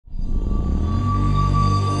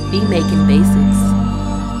Beat Making Basics.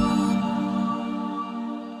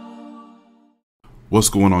 What's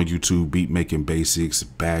going on YouTube? Beat Making Basics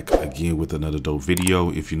back again with another dope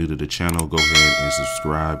video. If you're new to the channel, go ahead and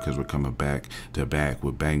subscribe because we're coming back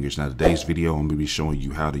with bangers. Now today's video, I'm going to be showing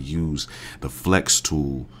you how to use the Flex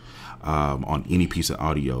tool on any piece of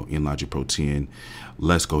audio in Logic Pro 10.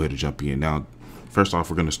 Let's go ahead and jump in. Now, first off,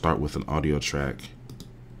 we're going to start with an audio track.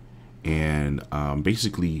 And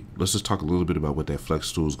basically, let's just talk a little bit about what that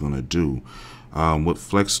Flex tool is going to do. What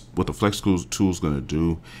the Flex tool is going to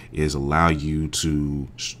do is allow you to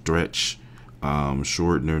stretch,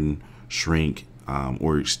 shorten, shrink,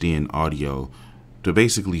 or extend audio to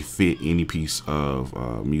basically fit any piece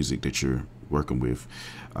of music that you're working with.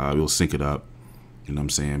 It'll sync it up, you know what I'm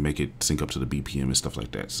saying, make it sync up to the BPM and stuff like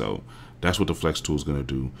that. So that's what the Flex tool is going to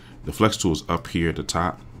do. The Flex tool is up here at the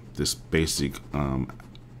top, this basic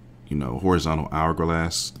horizontal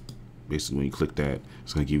hourglass. Basically, when you click that,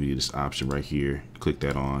 it's going to give you this option right here. Click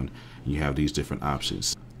that on, and you have these different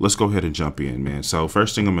options. Let's go ahead and jump in, man. So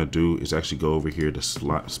first thing I'm going to do is actually go over here to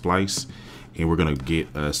Splice, and we're going to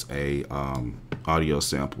get us a audio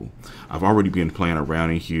sample. I've already been playing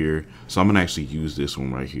around in here, so I'm going to actually use this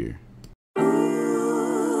one right here.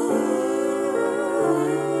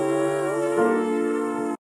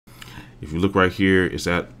 If you look right here, it's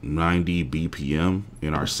at 90 BPM,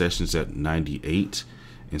 and our session's at 98.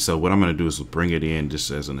 And so what I'm going to do is bring it in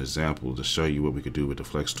just as an example to show you what we could do with the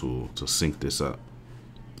Flex tool to sync this up.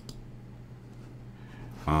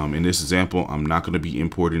 In this example, I'm not going to be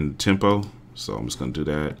importing the tempo, so I'm just going to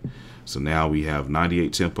do that. So now we have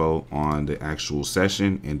 98 tempo on the actual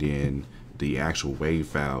session, and then the actual wave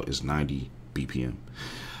file is 90 BPM.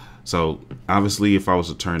 So obviously, if I was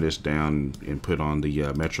to turn this down and put on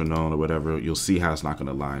the metronome or whatever, you'll see how it's not going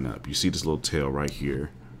to line up. You see this little tail right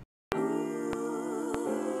here.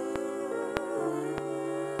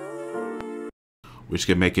 Which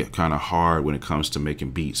can make it kind of hard when it comes to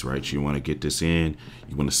making beats, right? You want to get this in,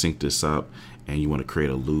 you want to sync this up, and you want to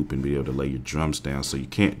create a loop and be able to lay your drums down. So you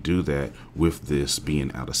can't do that with this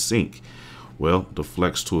being out of sync. Well, the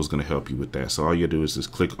Flex tool is going to help you with that. So all you do is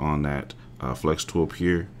just click on that Flex tool up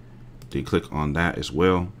here. Then click on that as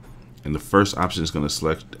well. And the first option is going to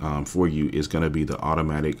select for you is going to be the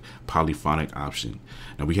automatic polyphonic option.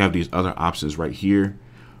 Now we have these other options right here,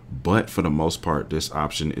 but for the most part, this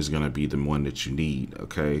option is going to be the one that you need.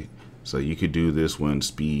 Okay, so you could do this one,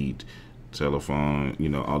 speed, telephone,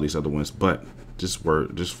 all these other ones, but just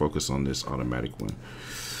focus on this automatic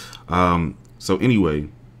one. So anyway,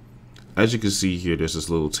 as you can see here, there's this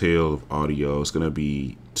little tail of audio. It's going to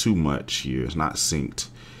be too much here. It's not synced.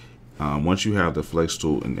 Once you have the Flex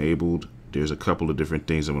tool enabled, there's a couple of different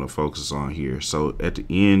things I'm going to focus on here. So at the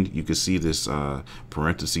end, you can see this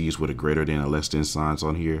parentheses with a greater than or less than signs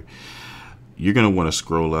on here. You're going to want to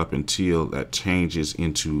scroll up until that changes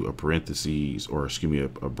into a parentheses, or excuse me, a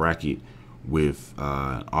bracket with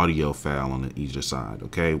audio file on either side.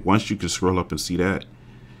 Okay, once you can scroll up and see that,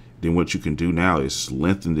 then what you can do now is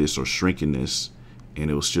lengthen this or shrinking this, and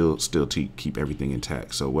it will still keep everything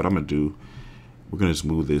intact. So what I'm going to do, we're going to just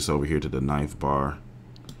move this over here to the 9th bar.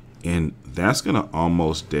 And that's going to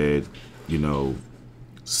almost dead,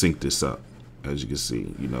 sync this up. As you can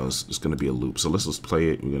see, it's going to be a loop. So let's just play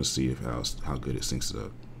it. We're going to see how good it syncs it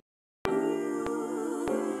up.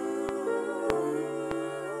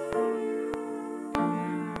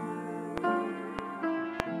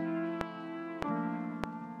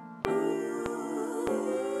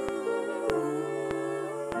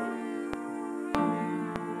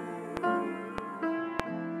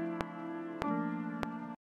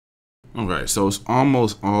 Alright, so it's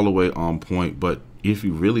almost all the way on point, but if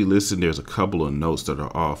you really listen, there's a couple of notes that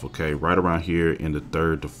are off, okay? Right around here in the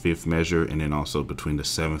 3rd to 5th measure, and then also between the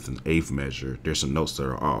 7th and 8th measure, there's some notes that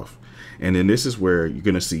are off. And then this is where you're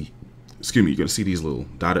going to see, you're going to see these little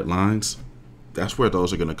dotted lines. That's where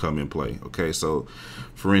those are going to come in play, okay? So,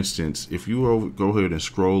 for instance, if you go ahead and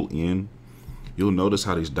scroll in, you'll notice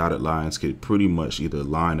how these dotted lines could pretty much either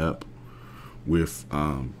line up with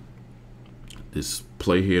this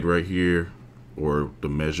playhead right here, or the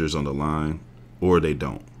measures on the line, or they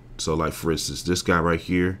don't. So like for instance, this guy right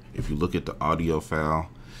here, if you look at the audio file,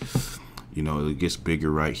 it gets bigger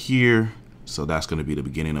right here. So that's going to be the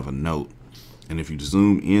beginning of a note. And if you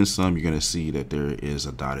zoom in some, you're going to see that there is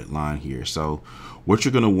a dotted line here. So what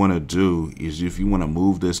you're going to want to do is, if you want to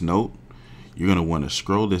move this note, you're going to want to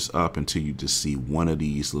scroll this up until you just see one of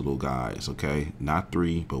these little guys. Okay, not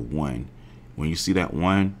 3, but 1. When you see that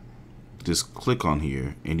 1, just click on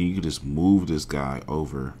here, and you can just move this guy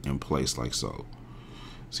over in place like so.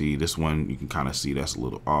 See, this one, you can kind of see that's a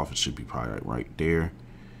little off. It should be probably right there.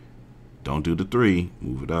 Don't do the 3.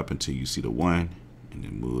 Move it up until you see the 1, and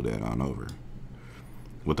then move that on over.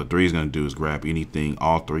 What the 3 is going to do is grab anything,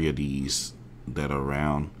 all 3 of these that are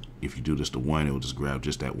around. If you do this to 1, it will just grab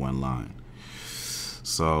just that 1 line.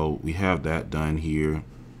 So we have that done here.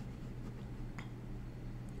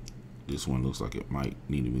 This one looks like it might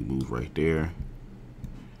need to be moved right there.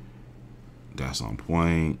 That's on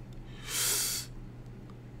point.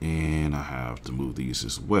 And I have to move these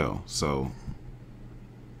as well. So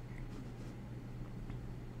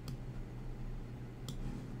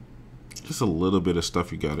just a little bit of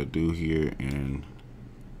stuff you got to do here, and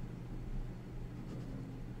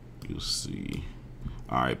you'll see.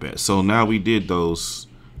 All right, bet. So now we did those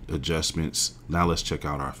adjustments. Now let's check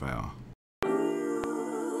out our file.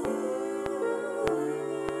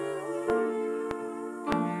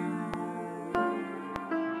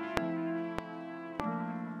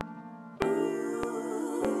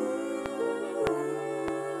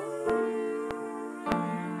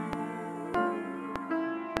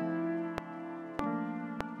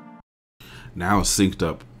 Now it's synced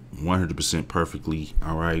up 100% perfectly.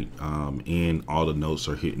 All right, and all the notes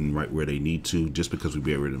are hitting right where they need to, just because we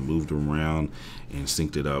be able to move them around and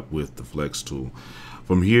synced it up with the flex tool.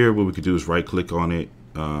 From here, what we could do is right click on it.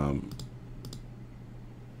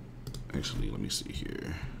 Actually, let me see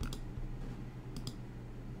here.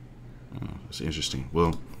 It's interesting.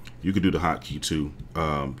 Well, you could do the hotkey too.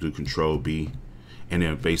 Do Control B, and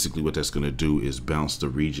then basically what that's going to do is bounce the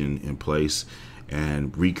region in place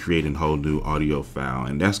and recreate a whole new audio file.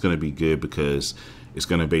 And that's going to be good because it's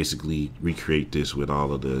going to basically recreate this with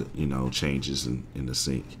all of the, you know, changes in the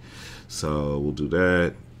sync. So we'll do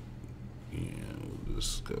that, and we'll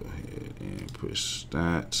just go ahead and push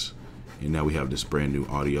that. And now we have this brand new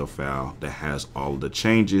audio file that has all of the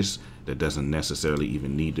changes that doesn't necessarily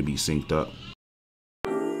even need to be synced up.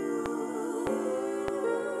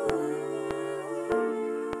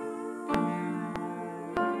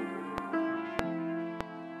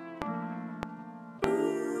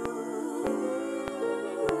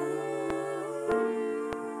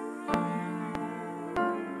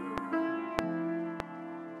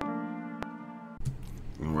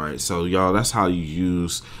 Alright, so y'all, that's how you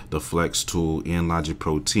use the flex tool in Logic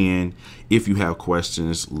Pro 10. If you have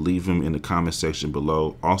questions, leave them in the comment section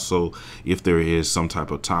below. Also, if there is some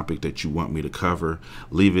type of topic that you want me to cover,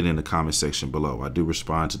 leave it in the comment section below. I do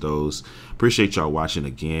respond to those. Appreciate y'all watching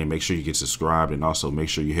again. Make sure you get subscribed, and also make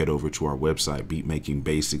sure you head over to our website,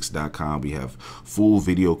 beatmakingbasics.com. We have full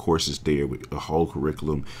video courses there with a whole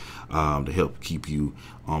curriculum to help keep you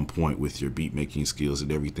on point with your beat making skills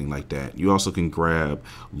and everything like that. You also can grab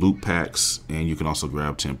loop packs, and you can also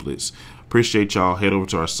grab templates. Appreciate y'all. Head over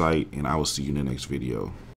to our site, and I will see you in the next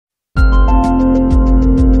video.